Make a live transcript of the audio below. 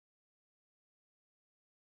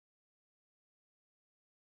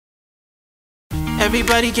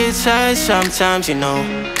Everybody gets high sometimes, you know.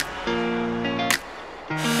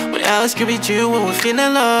 What else could be true when we're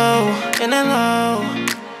feeling low, feeling low?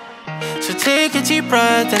 So take a deep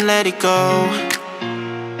breath and let it go.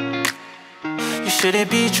 You shouldn't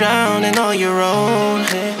be drowning on your own.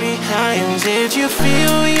 Every times if you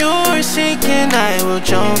feel you're sinking, I will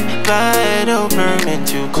jump right over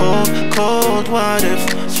into cold, cold water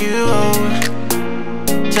for you.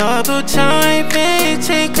 Double time may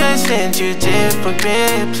take us into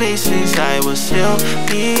different places. I will still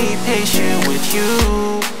be patient with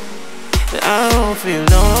you. I won't feel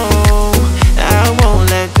no, I won't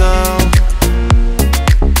let go.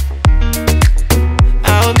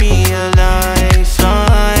 I'll be alive,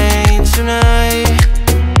 fine tonight.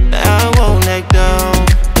 I won't let go.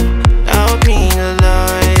 I'll be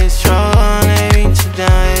alive, strong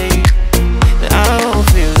tonight. I won't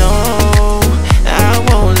feel no, I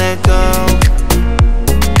won't let go.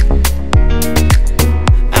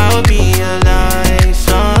 I'll be alive,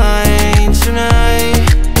 fine tonight.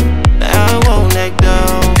 I won't let go.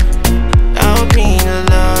 I'll be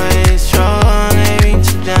alive, strong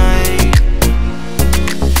tonight.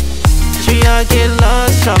 'Cause we all get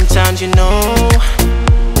lost sometimes, you know.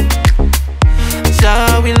 It's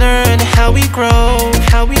how we learn, how we grow,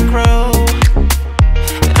 how we grow.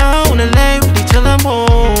 And I wanna lay with you till I'm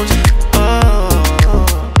old. Oh,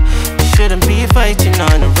 we shouldn't be fighting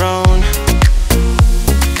on our own.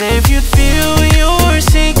 If you feel you're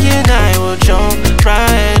sinking, I will jump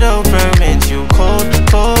right over into cold,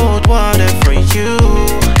 cold water for you.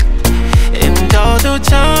 And although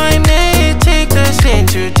time may take us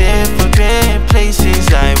into different places,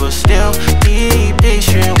 I will still be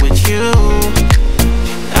patient with you.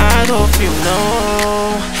 I don't feel no,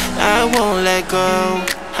 I won't let go.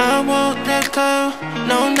 I won't let go.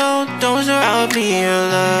 No, no, those are I'll be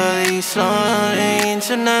alive, flying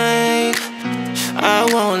tonight. I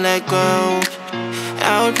won't let go.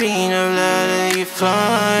 I'll be alive,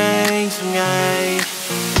 flying tonight.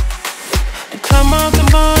 Come on,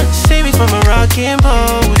 save me from a rocking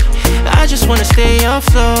boat. I just wanna stay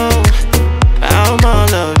afloat. I'm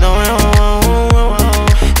all alone,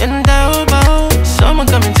 and I hope someone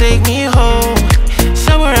come and take me home,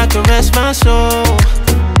 somewhere I can rest my soul.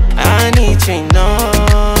 I need to know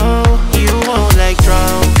you won't like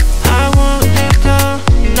drown. I won't let go.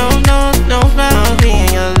 No, no, no, I'll be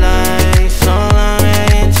alive, so I'm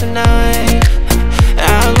in tonight.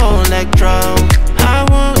 I won't let drown. I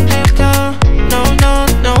won't let go. No, no,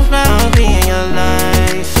 no, I'll be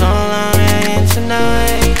alive, so I'm in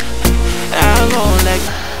tonight. I won't let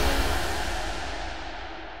go.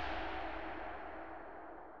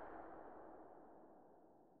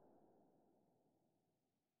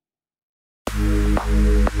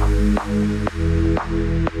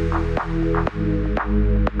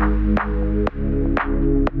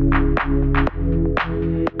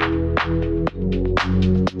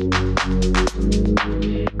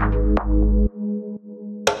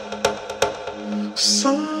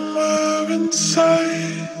 Somewhere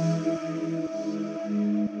inside,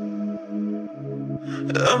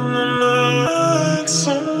 I'm the night.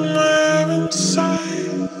 Somewhere inside,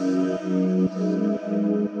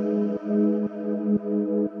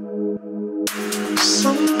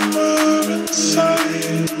 somewhere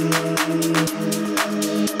inside,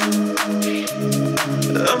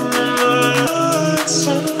 I'm the night.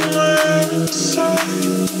 Somewhere inside,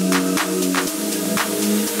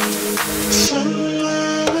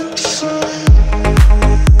 somewhere inside.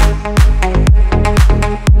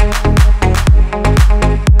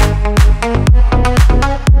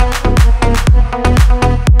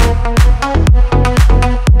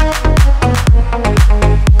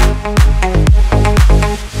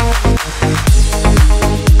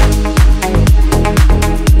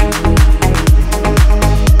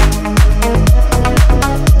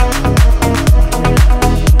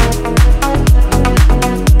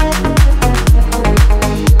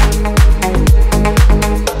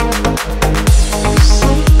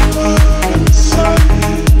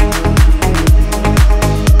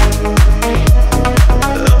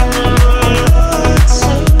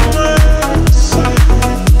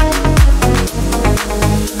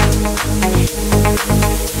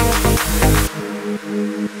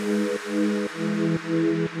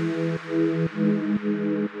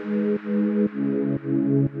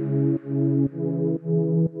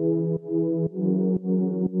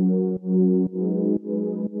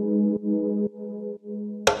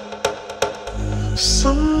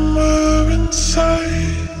 Somewhere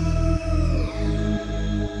inside,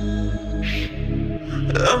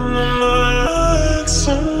 I'm the night.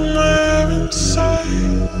 Somewhere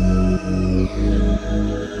inside,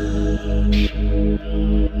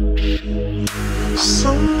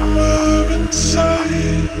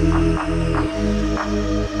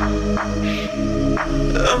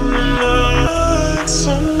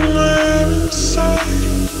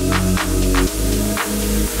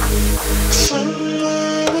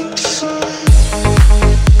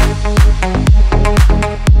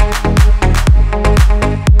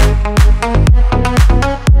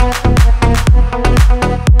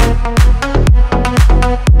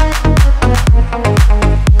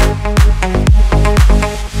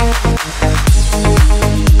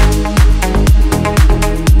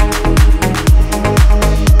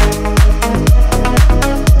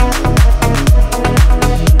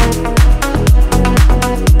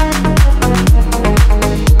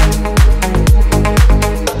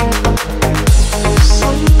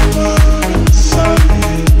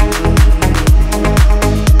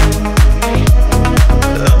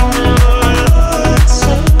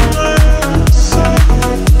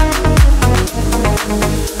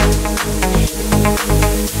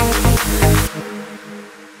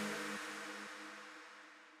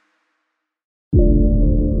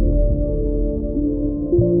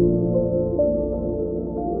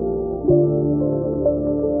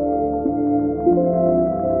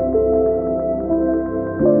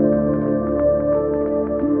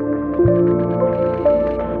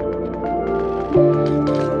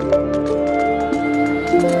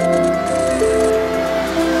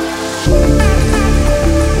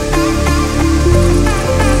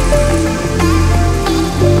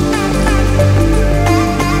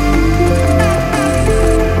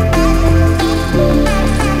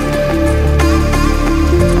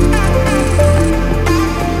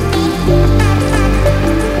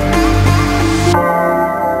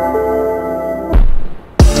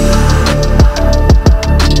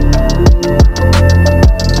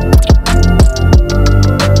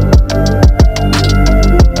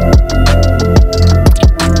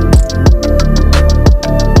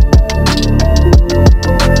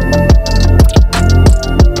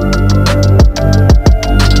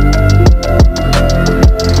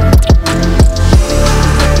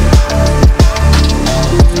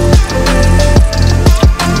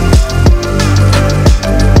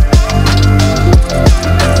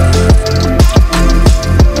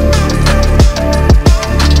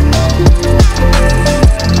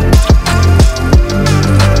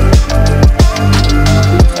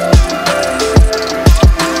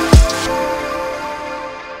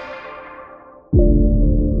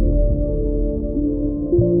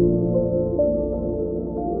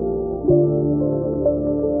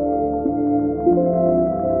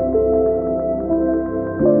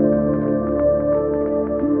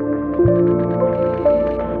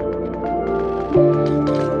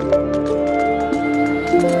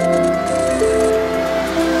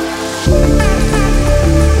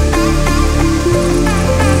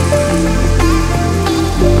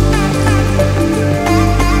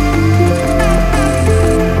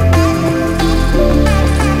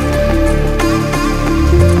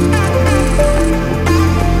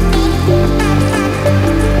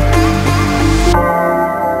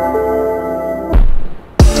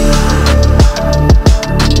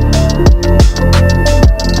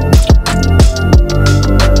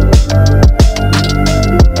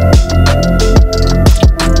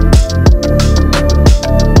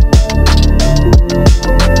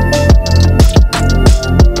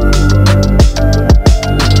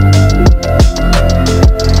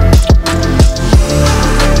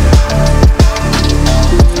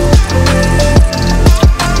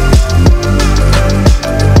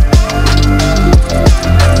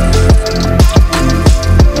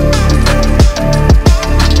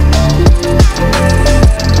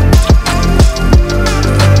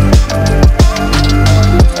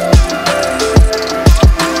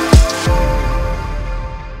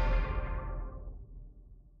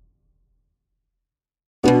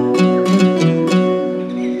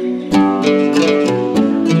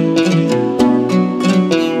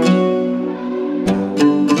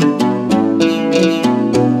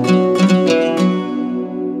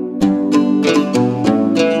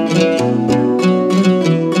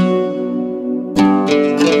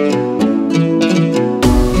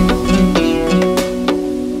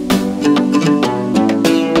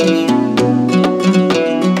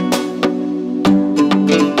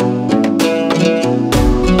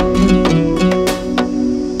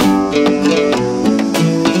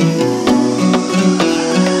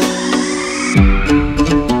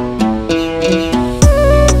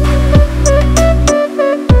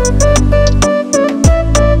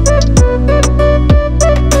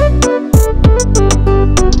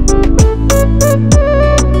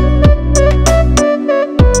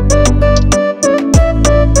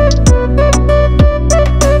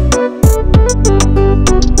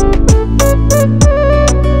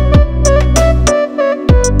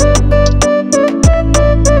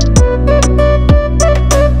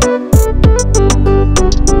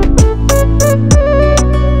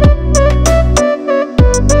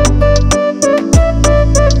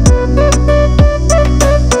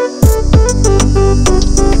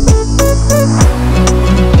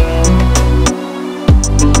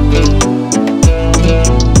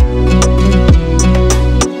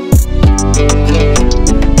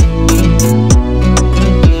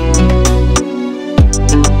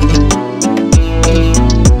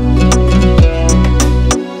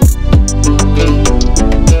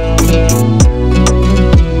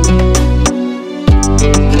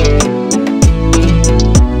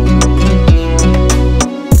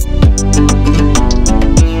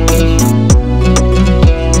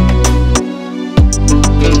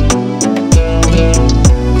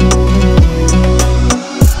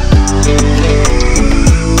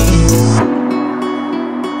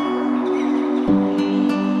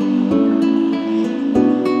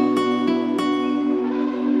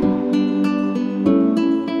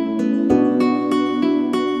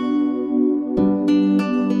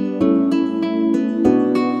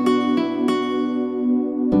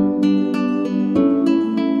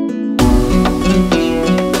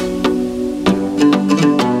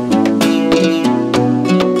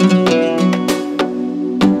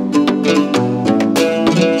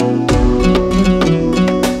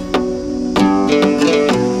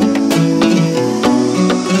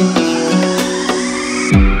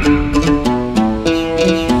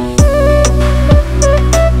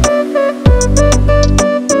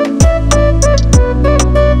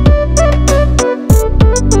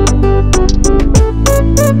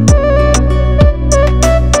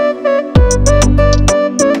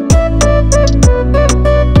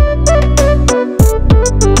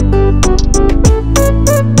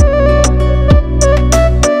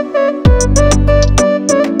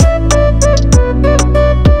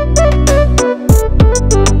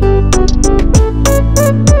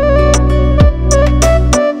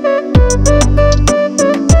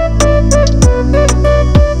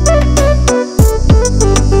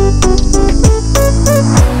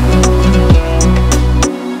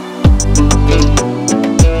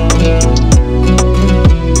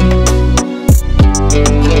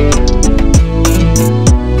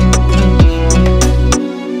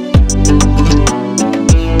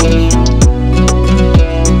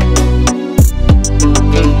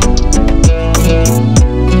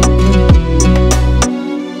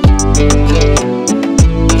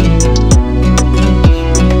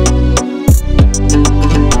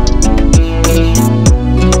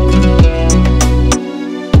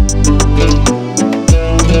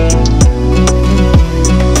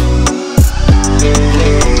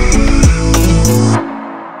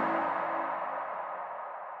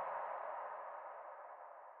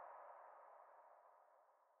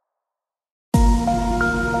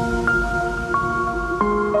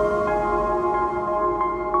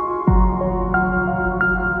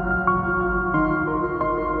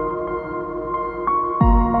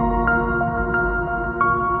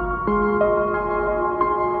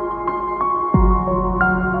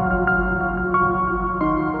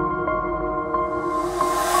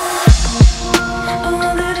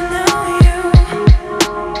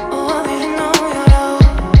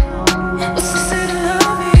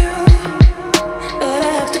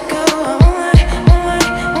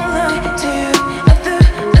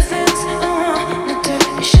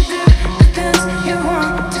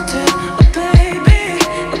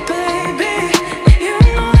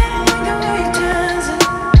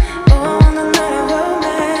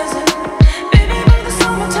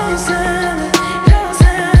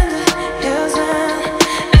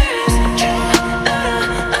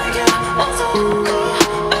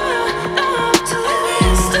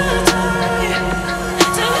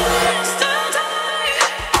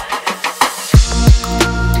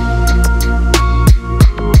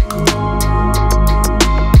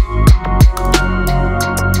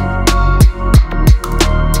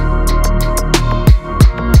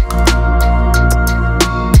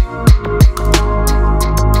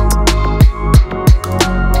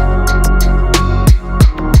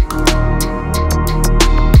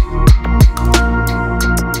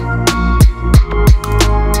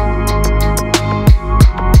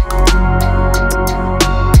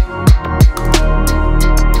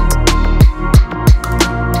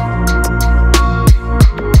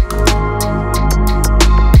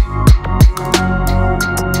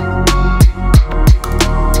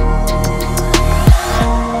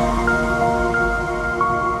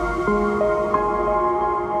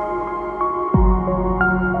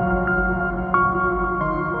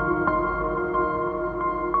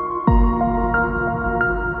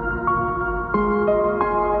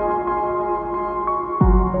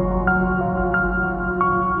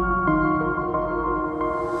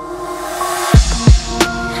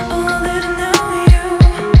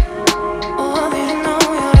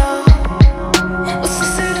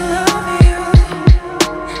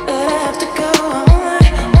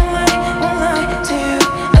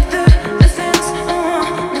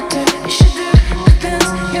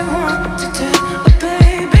 it.